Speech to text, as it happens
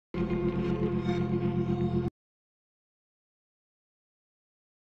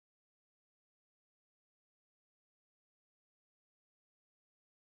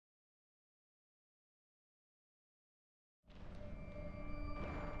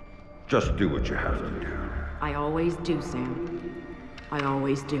Just do what you have to do. I always do, Sam. I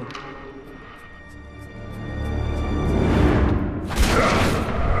always do.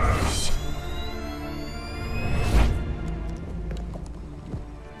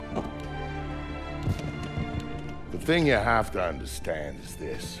 The thing you have to understand is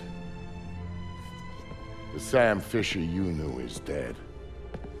this. The Sam Fisher you knew is dead.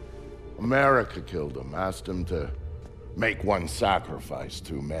 America killed him, asked him to make one sacrifice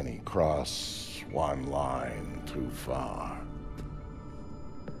too many, cross one line too far.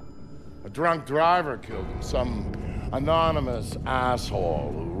 A drunk driver killed him, some anonymous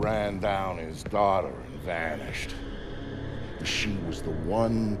asshole who ran down his daughter and vanished. She was the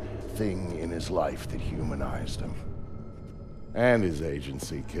one thing in his life that humanized him. And his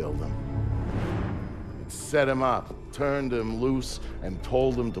agency killed him. It set him up, turned him loose, and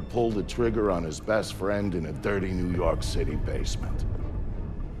told him to pull the trigger on his best friend in a dirty New York City basement.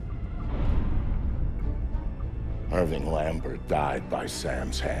 Irving Lambert died by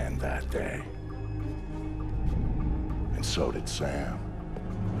Sam's hand that day. And so did Sam.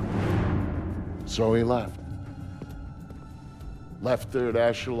 So he left. Left Third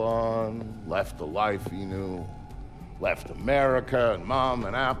Echelon, left the life he knew, left America and Mom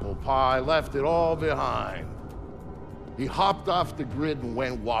and apple pie, left it all behind. He hopped off the grid and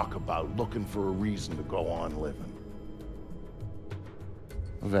went walkabout, looking for a reason to go on living.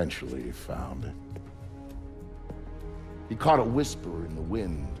 Eventually he found it. He caught a whisper in the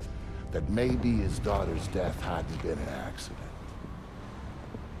wind that maybe his daughter's death hadn't been an accident.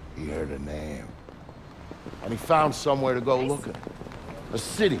 He heard a name. And he found somewhere to go looking. A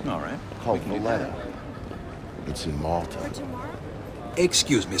city called Valletta. It's in Malta.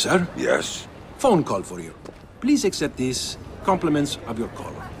 Excuse me, sir. Yes? Phone call for you. Please accept this. Compliments of your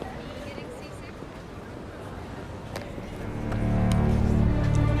call.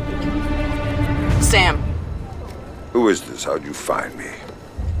 Sam. Who is this? How'd you find me?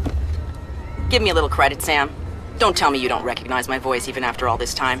 Give me a little credit, Sam. Don't tell me you don't recognize my voice even after all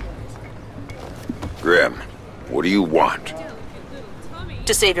this time. Grim, what do you want?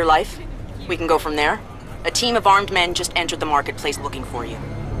 To save your life. We can go from there. A team of armed men just entered the marketplace looking for you.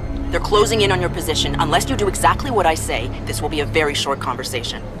 They're closing in on your position. Unless you do exactly what I say, this will be a very short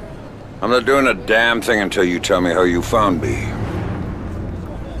conversation. I'm not doing a damn thing until you tell me how you found me.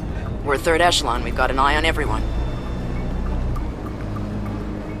 We're Third Echelon. We've got an eye on everyone.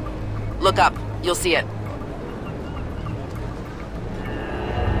 Look up. You'll see it.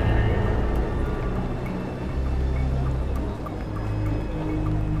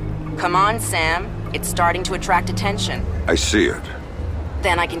 Come on, Sam. It's starting to attract attention. I see it.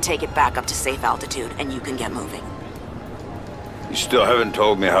 Then I can take it back up to safe altitude, and you can get moving. You still haven't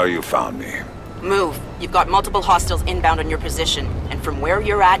told me how you found me. Move. You've got multiple hostiles inbound on your position, and from where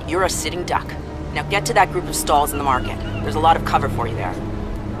you're at, you're a sitting duck. Now get to that group of stalls in the market. There's a lot of cover for you there.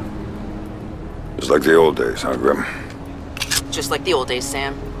 It's like the old days, huh, Grim? Just like the old days,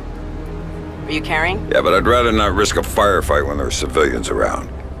 Sam. Are you carrying? Yeah, but I'd rather not risk a firefight when there are civilians around.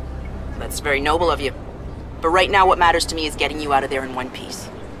 That's very noble of you. But right now what matters to me is getting you out of there in one piece.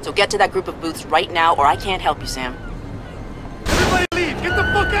 So get to that group of booths right now or I can't help you, Sam. Everybody leave! Get the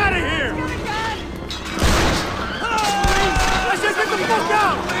fuck out of here! I said get the fuck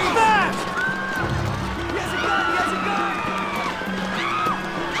out! Fast!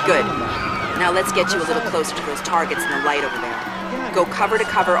 Good. Now let's get you a little closer to those targets in the light over there. Go cover to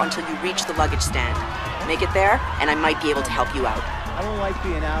cover until you reach the luggage stand. Make it there, and I might be able to help you out. I don't like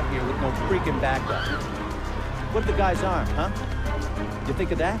being out here with no freaking backup. What if the guy's armed, huh? You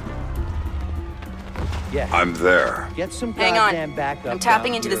think of that? Yeah. I'm there. Get some Hang goddamn on. backup. I'm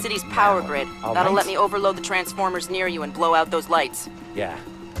tapping down into here. the city's power grid. All That'll right. let me overload the transformers near you and blow out those lights. Yeah.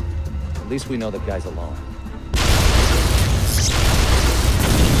 At least we know the guy's alone.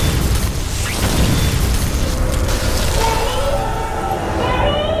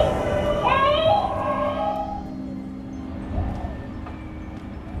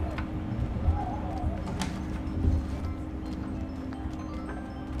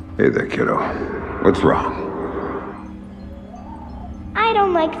 Hey there, kiddo. What's wrong? I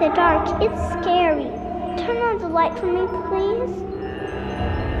don't like the dark. It's scary. Turn on the light for me, please.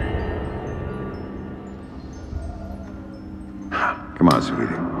 Come on,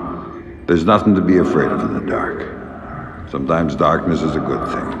 sweetie. There's nothing to be afraid of in the dark. Sometimes darkness is a good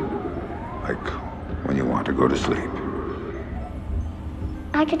thing. Like when you want to go to sleep.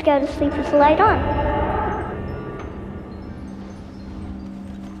 I could go to sleep with the light on.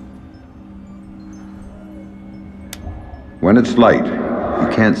 When it's light, you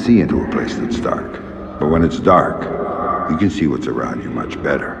can't see into a place that's dark. But when it's dark, you can see what's around you much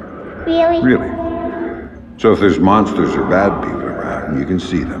better. Really? Really. So if there's monsters or bad people around, you can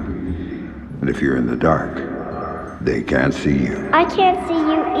see them. And if you're in the dark, they can't see you. I can't see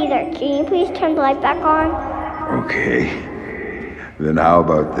you either. Can you please turn the light back on? Okay. Then how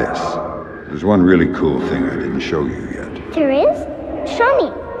about this? There's one really cool thing I didn't show you yet. There is? Show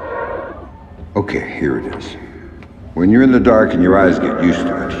me. Okay, here it is. When you're in the dark and your eyes get used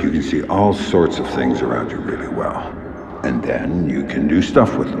to it, you can see all sorts of things around you really well. And then you can do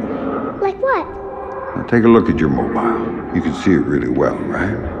stuff with them. Like what? Now take a look at your mobile. You can see it really well,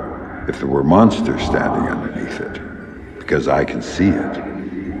 right? If there were monsters standing underneath it, because I can see it,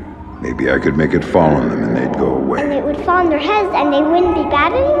 maybe I could make it fall on them and they'd go away. And it would fall on their heads and they wouldn't be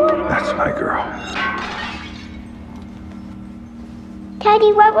bad anymore? That's my girl.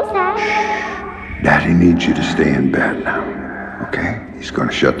 Daddy, what was that? Daddy needs you to stay in bed now, okay? He's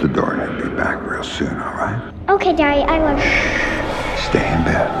gonna shut the door and he'll be back real soon, all right? Okay, Daddy, I love you. Stay in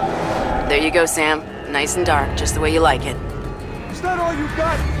bed. There you go, Sam. Nice and dark, just the way you like it. Is that all you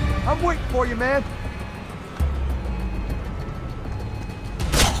got? I'm waiting for you, man.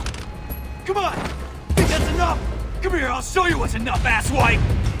 Come on! Think that's enough? Come here, I'll show you what's enough, asswipe!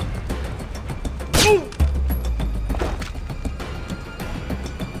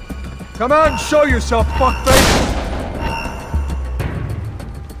 Come on, show yourself, fuckface!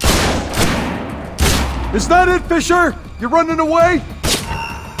 Is that it, Fisher? You're running away?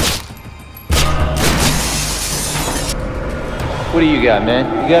 What do you got,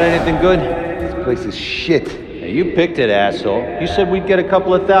 man? You got anything good? This place is shit. Hey, you picked it, asshole. You said we'd get a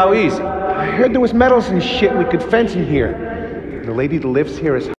couple of thou easy. I heard there was metals and shit we could fence in here. The lady that lives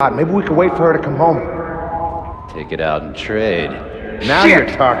here is hot. Maybe we could wait for her to come home. Take it out and trade. Now you're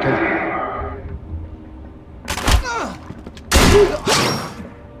talking.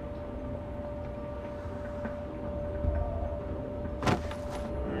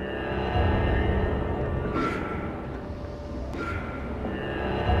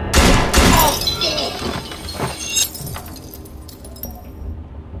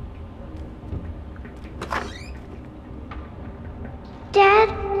 Dad,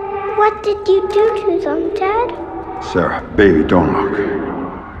 what did you do to them, Dad? Sarah, baby, don't look.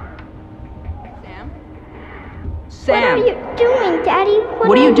 What are you doing, Daddy?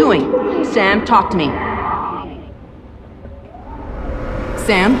 What are you doing? Sam, talk to me.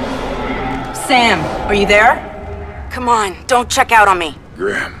 Sam? Sam, are you there? Come on, don't check out on me.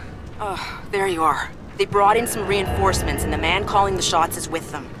 Graham. Oh, there you are. They brought in some reinforcements and the man calling the shots is with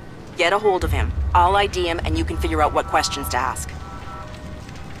them. Get a hold of him. I'll ID him and you can figure out what questions to ask.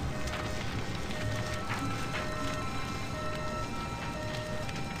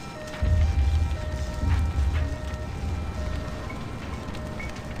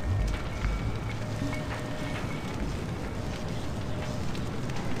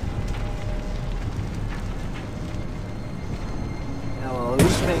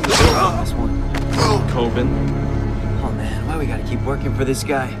 This one. Coben. Oh man, why we gotta keep working for this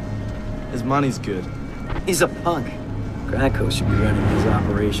guy? His money's good. He's a punk. Graco should be running his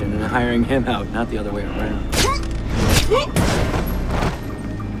operation and hiring him out, not the other way around.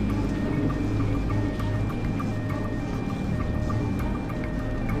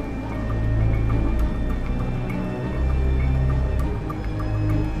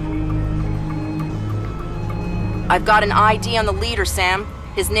 I've got an ID on the leader, Sam.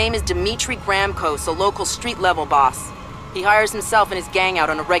 His name is Dmitri Gramkos, a local street-level boss. He hires himself and his gang out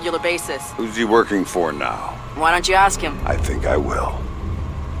on a regular basis. Who's he working for now? Why don't you ask him? I think I will.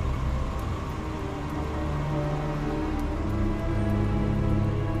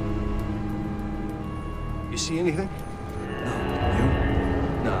 You see anything?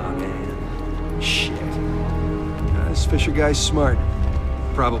 Nah, man. Shit. This Fisher guy's smart.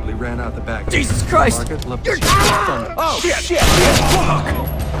 Probably ran out the back. Jesus Christ! Market, left us fun. Oh, shit! You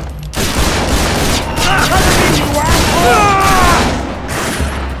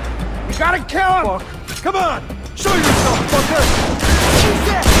gotta kill him! Come on! Show yourself, fucker!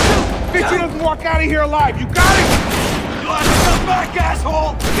 Bitch, you doesn't walk out of here alive! You got it! Come back,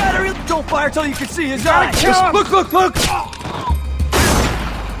 asshole! You gotta really... Don't fire till you can see his eyes! kill him. Look!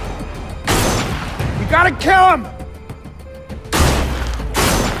 You gotta kill him!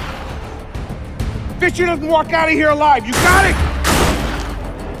 Bitch, you doesn't walk out of here alive! You got it!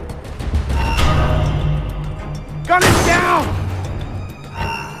 Gun him down!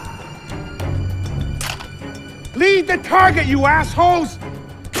 Lead the target, you assholes!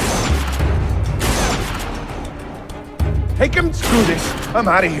 Take him. Screw this. I'm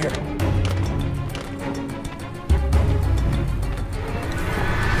out of here.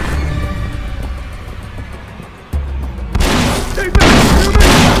 Stay back,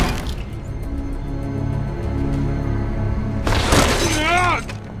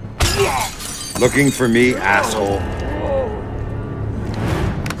 Looking for me, asshole?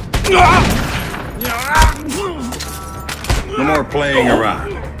 No more playing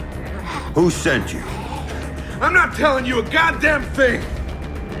around. Who sent you? I'm not telling you a goddamn thing!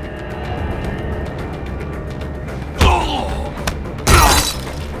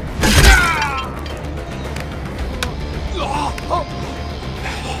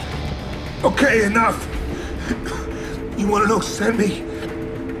 Okay, enough. You wanna know who sent me?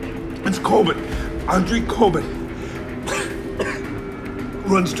 It's Coben. Andre Coben.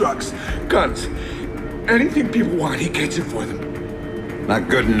 Runs drugs, guns, anything people want, he gets it for them. Not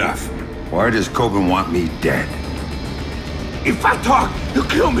good enough. Why does Coben want me dead? If I talk, he'll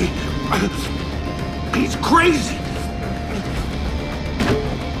kill me. He's crazy.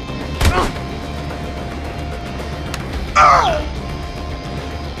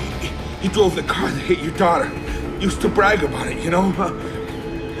 He drove the car that hit your daughter. Used to brag about it, you know?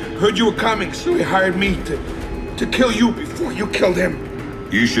 Heard you were coming, so he hired me to kill you before you killed him.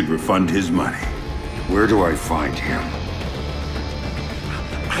 You should refund his money. Where do I find him?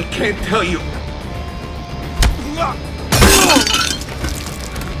 I can't tell you.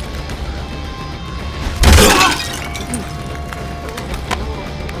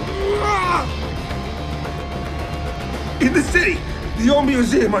 In the city, the old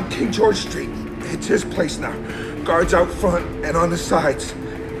museum on King George Street. It's his place now. Guards out front and on the sides.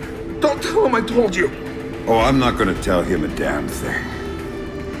 Don't tell him I told you. Oh, I'm not gonna tell him a damn thing.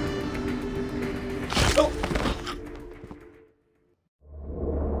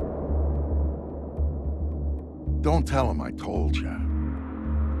 Don't tell him I told you.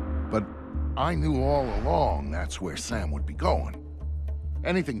 But I knew all along that's where Sam would be going.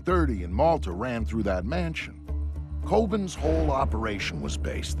 Anything dirty in Malta ran through that mansion. Coben's whole operation was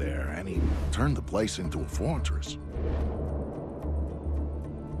based there, and he turned the place into a fortress.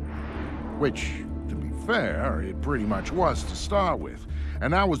 Which, to be fair, it pretty much was to start with.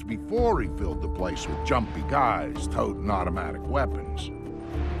 And that was before he filled the place with jumpy guys toting automatic weapons.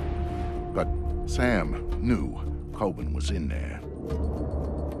 But Sam knew Coben was in there.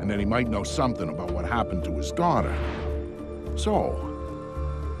 And that he might know something about what happened to his daughter. So,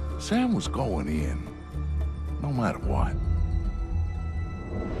 Sam was going in, no matter what.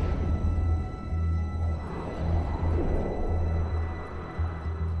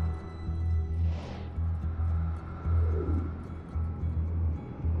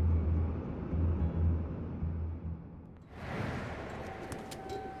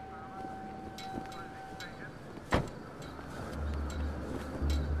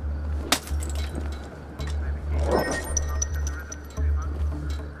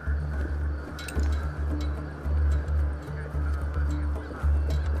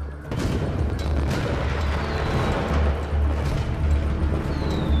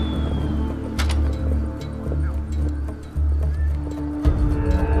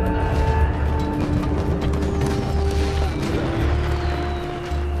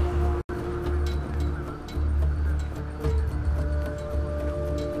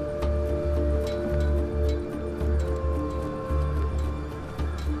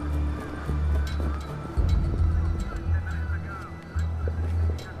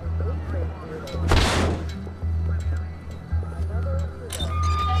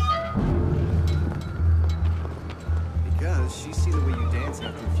 She's seen the way you dance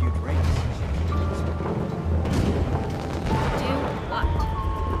after a few drinks. Do what?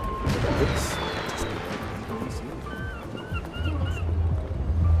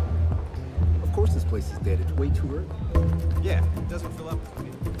 Of course this place is dead. It's way too early. Yeah, it doesn't fill up.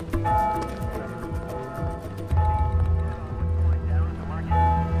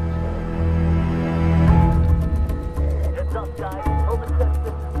 Heads up, guys. Open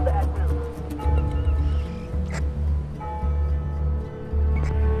session. Bad news.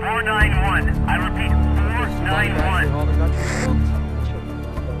 491. I repeat, 491.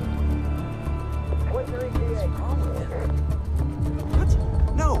 What?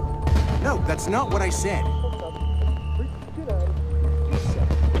 No. No, that's not what I said.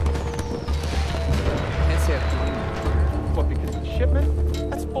 Can't say I've done it. What, because of the shipment?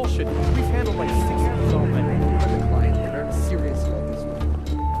 That's bullshit. We've handled like 6 years already. The client, they're very serious about this one.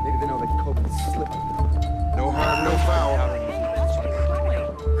 Maybe they know that Coben's slipping. No harm, no foul.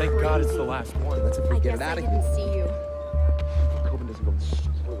 Thank God it's the last one. That's if we get it out of here. I didn't see you. Coben doesn't go and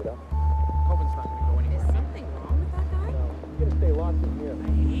screw it up. Coben's not gonna go anywhere. Is something wrong with that guy? You're gonna stay locked in here. I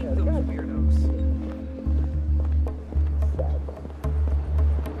hate those weirdos.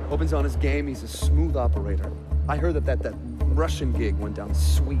 Coben's on his game. He's a smooth operator. I heard that Russian gig went down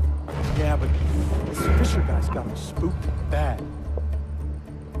sweet. Yeah, but this Fisher guy's got him spooked bad.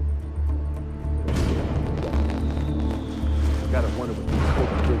 Gotta wonder what the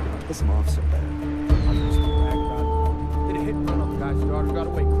Coben did to piss him off so bad. I used to brag about it. Did a hit and run on the guy's daughter, got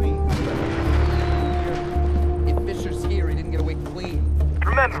away clean. If Fisher's here, he didn't get away clean.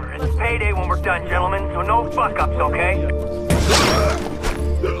 Remember, it's payday when we're done, gentlemen, so no fuck-ups, okay?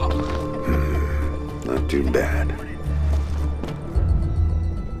 Not too bad.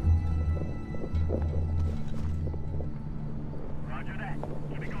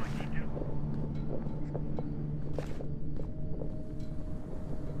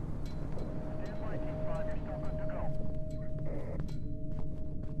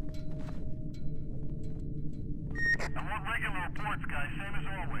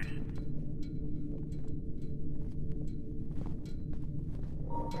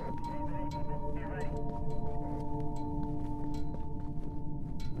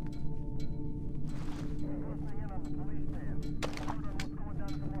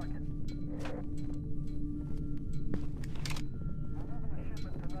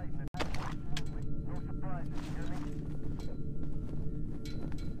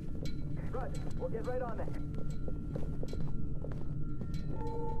 We'll get right on that.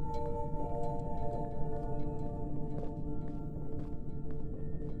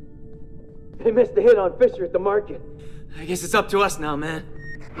 They missed the hit on Fisher at the market. I guess it's up to us now, man.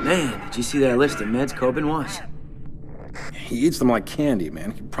 Man, did you see that list of meds Coben wants? He eats them like candy,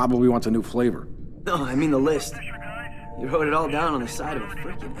 man. He probably wants a new flavor. No, I mean the list. He wrote it all down on the side of a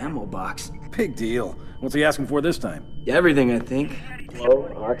freaking ammo box. Big deal. What's he asking for this time? Everything, I think. Blow,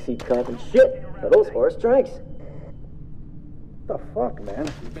 oxycontin, shit. Are those horse drinks? What the fuck, man?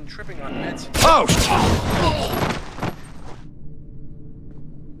 You've been tripping on meds. Oh!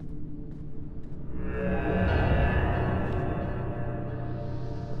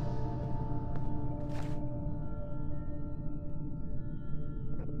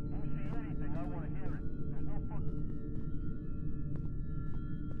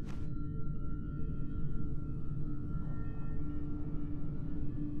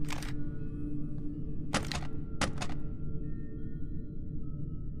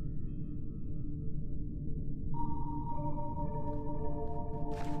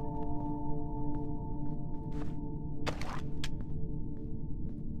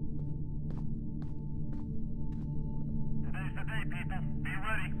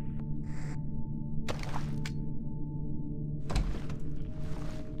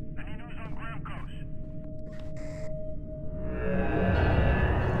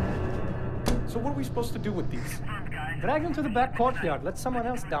 So what are we supposed to do with these? Drag them to the back courtyard. Let someone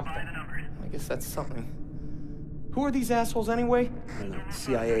else dump them. I guess that's something. Who are these assholes anyway? I don't know,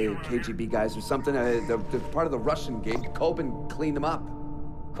 CIA or KGB guys or something. They're part of the Russian gig. Coben cleaned them up.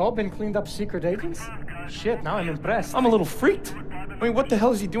 Coben cleaned up secret agents? Shit, now I'm impressed. I'm a little freaked. I mean, what the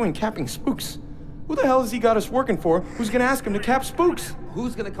hell is he doing capping spooks? Who the hell has he got us working for who's gonna ask him to cap spooks?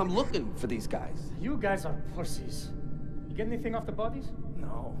 Who's gonna come looking for these guys? You guys are pussies. You get anything off the bodies?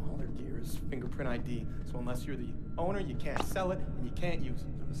 No, all their gear is fingerprint ID. So unless you're the owner, you can't sell it and you can't use it.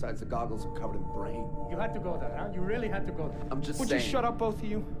 Besides, the goggles are covered in brain. You had to go there, huh? You really had to go there. I'm just Would saying. you shut up, both of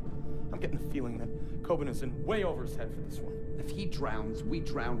you? I'm getting the feeling that Coben is in way over his head for this one. If he drowns, we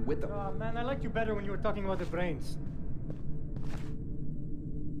drown with him. Oh, man, I liked you better when you were talking about the brains.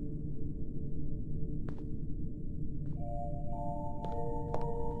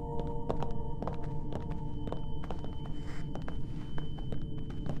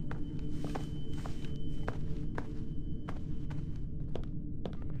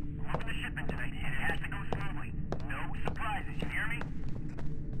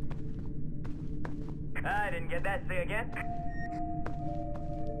 I didn't get that. Say again?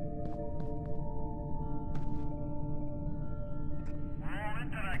 We're all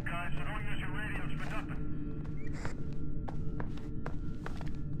into that, guys, so don't use your radios for nothing.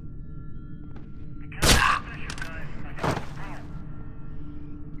 Be careful with Fisher, guys. I got this wrong.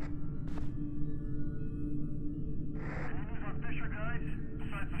 Any news on Fisher, guys?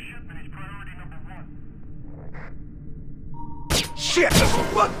 Besides the shipment, he's priority #1. Shit!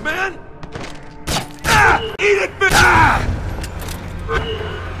 What, man? Eat it, bitch!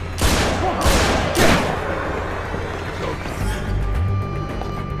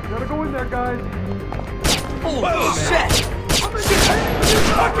 Gotta go in there, guys. Holy shit!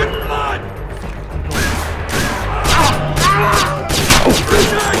 Fucking blood!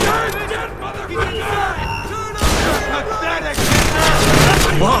 Pathetic!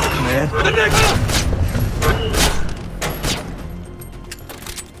 Fuck, man. The next...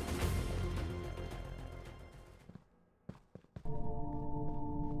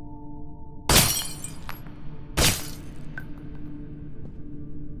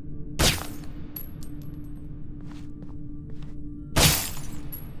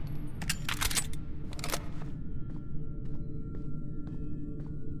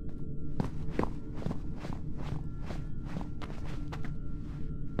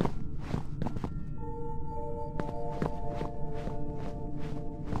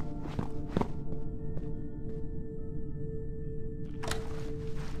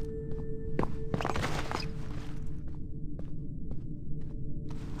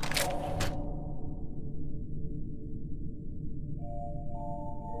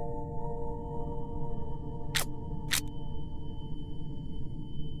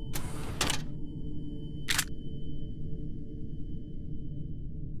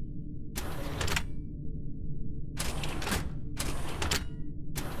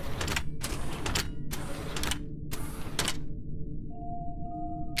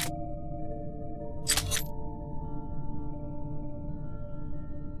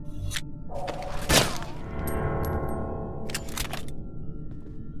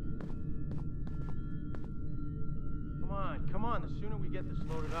 this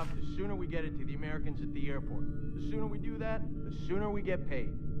loaded up, the sooner we get it to the Americans at the airport. The sooner we do that, the sooner we get paid.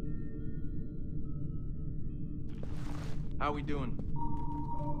 How we doing?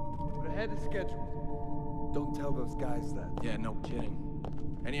 We're ahead of schedule. Don't tell those guys that. Yeah, no kidding.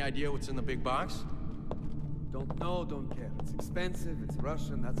 Any idea what's in the big box? Don't know, don't care. It's expensive, it's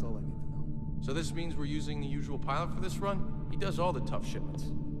Russian, that's all I need to know. So this means we're using the usual pilot for this run? He does all the tough shipments.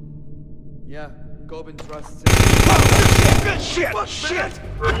 Yeah, Gobin trusts him. Shit! Shit!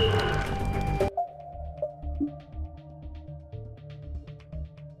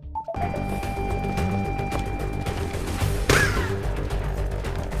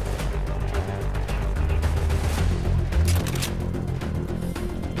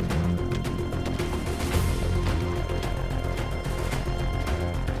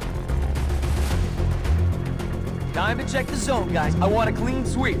 Time to check the zone, guys. I want a clean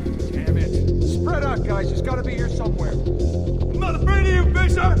sweep. Damn it. Spread out, guys. He's got to be here somewhere. I'm not afraid of you,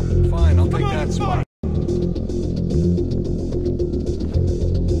 Fisher! Fine, I'll take that spot.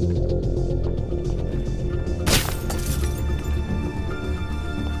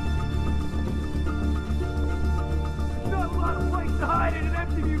 Not a lot of place to hide in an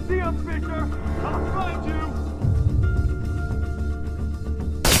empty museum, Fisher! I'll find you!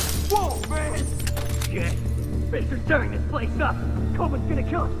 Whoa, man! Shit. Fisher's tearing this place up. Coleman's gonna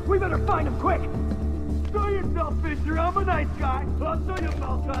kill us. We better find him quick. Show yourself, Fisher. I'm a nice guy. I'll show you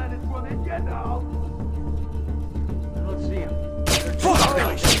about this one, and you know. I don't see him.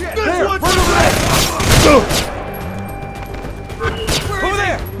 Holy shit! There! Run over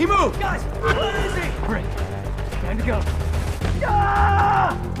there! He moved! Guys, where is he? Great. Time to go.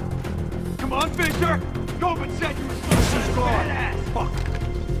 Ah! Come on, Fisher! Coleman said you were supposed to be badass! Fuck!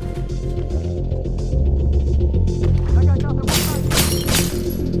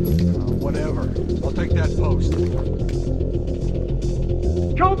 Whatever. I'll take that post.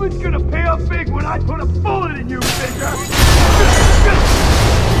 Coleman's gonna pay up big when I put a bullet in you, Fisher!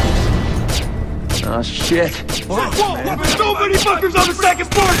 Oh, shit. Whoa! There's so many fuckers on the second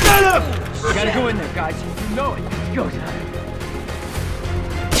floor! Get him! We gotta go in there, guys. You know it. Go, Tyler.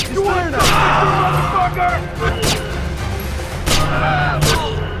 You want to motherfucker!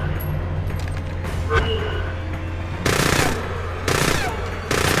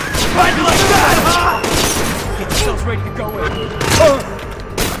 Fight like that, huh? Get yourselves ready to go in.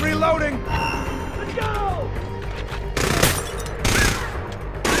 I'm reloading! Let's go!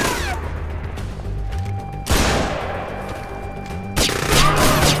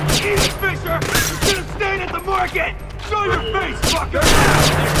 Eat it, Fisher! You should have stayed at the market! Show your face, fucker!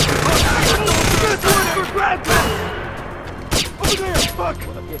 This one for Granville! Over there, fuck!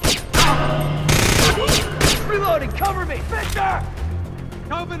 Reloading, cover me! Fisher!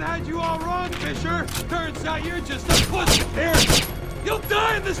 Coven had you all wrong, Fisher. Turns out you're just a pussy. Here, you'll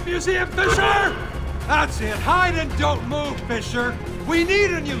die in this museum, Fisher! That's it. Hide and don't move, Fisher. We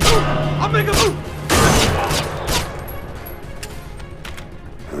need a new... I'll make a move!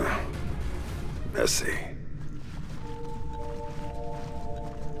 Messy.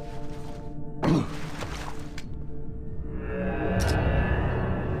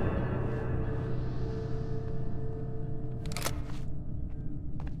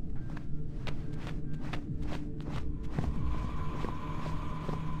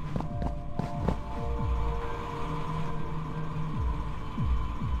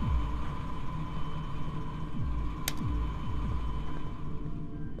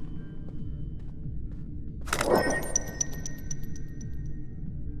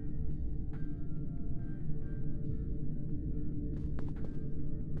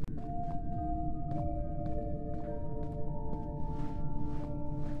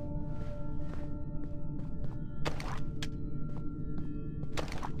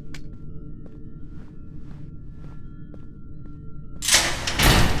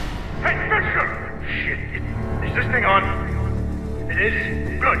 Is this thing on? It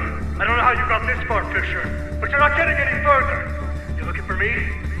is? Good. I don't know how you got this far, Fisher, but you're not getting any further. You looking for me?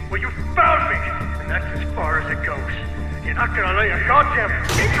 Well, you found me, and that's as far as it goes. You're not gonna lay a goddamn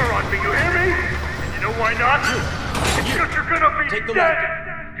finger on me, you hear me? And you know why not? Because you're gonna be dead.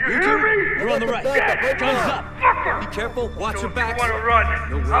 You hear me? You're on the right. Dead. Guns up. Fucker. Be careful. Watch So your back. if you want to run,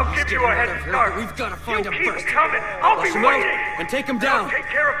 I'll give you a head start. We've got to find him keep first. coming. I'll be Flush him out waiting. and take him And I'll down. take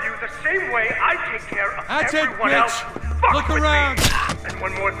care of you the same way I take care of That's it, everyone bitch. else. Fuck Look with around. Me. And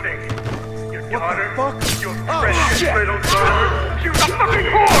one more thing. Your daughter, your Oh, precious shit. little daughter, she was a fucking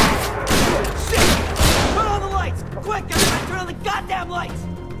whore! Shit! Put on the lights! Quick, everybody turn on the goddamn lights!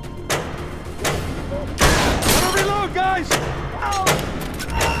 Gotta reload, guys!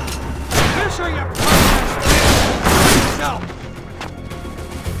 Fisher, you yourself!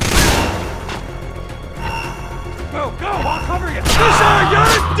 target! Fisher,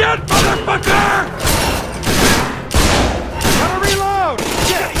 you're dead, motherfucker! Gotta reload!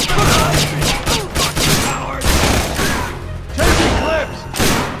 Get it! Taking clips!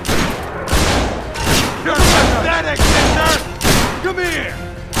 You're pathetic, Fisher! Come here!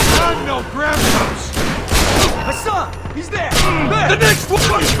 I'm no Gramps! I saw him! He's there! The next one,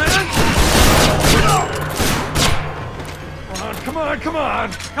 man! Come on, come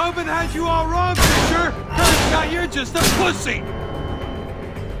on! Coven had you all wrong, Fisher! Turns out you're just a pussy!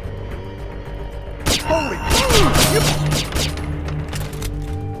 Holy...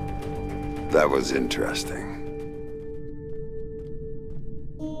 That was interesting.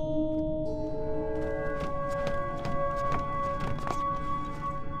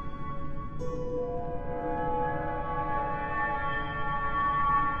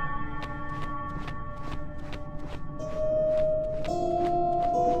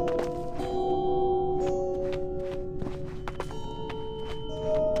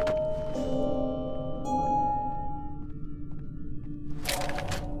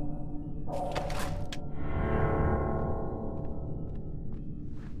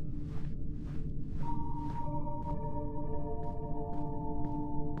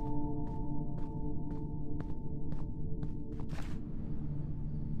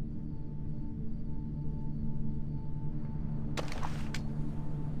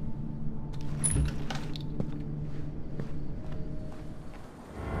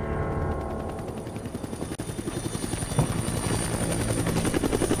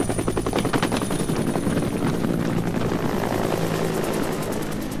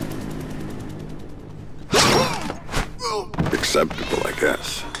 Acceptable, I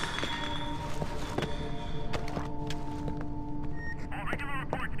guess. All regular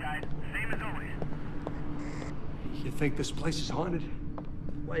reports, guys. Same as always. You think this place is haunted?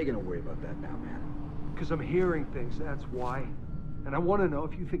 Why are you gonna worry about that now, man? Because I'm hearing things, that's why. And I want to know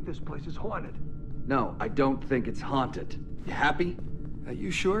if you think this place is haunted. No, I don't think it's haunted. You happy? Are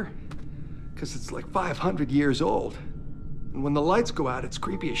you sure? Because it's like 500 years old. And when the lights go out, it's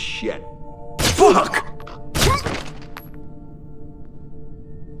creepy as shit. Fuck!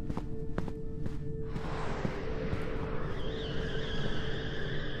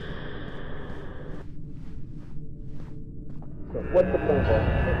 What's the plan, boss?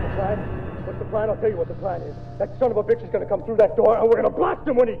 What's the plan? What's the plan? I'll tell you what the plan is. That son of a bitch is gonna come through that door, and we're gonna blast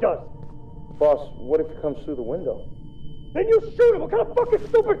him when he does! Boss, what if he comes through the window? Then you shoot him! What kind of fucking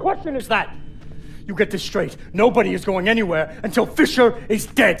stupid question is that? You get this straight. Nobody is going anywhere until Fisher is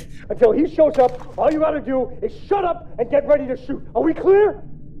dead. Until he shows up, all you gotta do is shut up and get ready to shoot. Are we clear?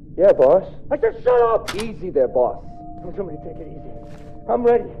 Yeah, boss. I said shut up! Easy there, boss. Don't somebody take it easy. I'm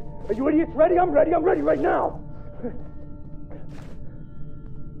ready. Are you idiots ready? I'm ready. I'm ready right now.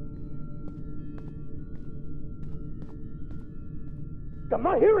 I'm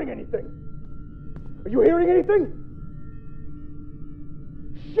not hearing anything. Are you hearing anything?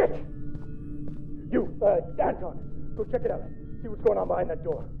 Shit! You, Anton, go check it out. See what's going on behind that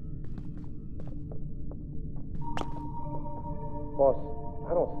door. Boss,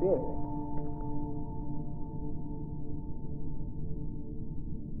 I don't see anything.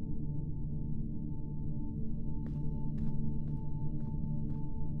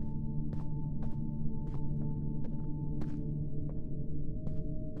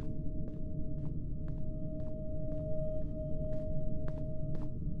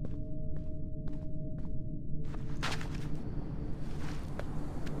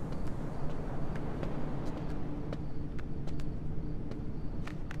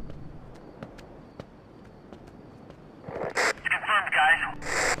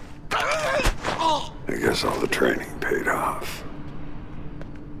 I guess all the training paid off.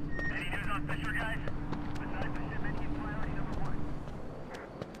 Any news on Fisher, guys? Besides the shipment, he's priority #1.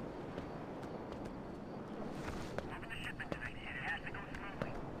 Moving the shipment tonight, and it has to go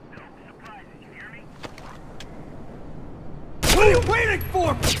smoothly. No surprises, you hear me? What are you waiting for?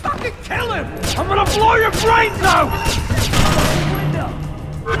 Fucking kill him! I'm gonna blow your brains out!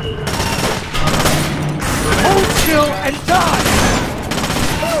 Hold still and die!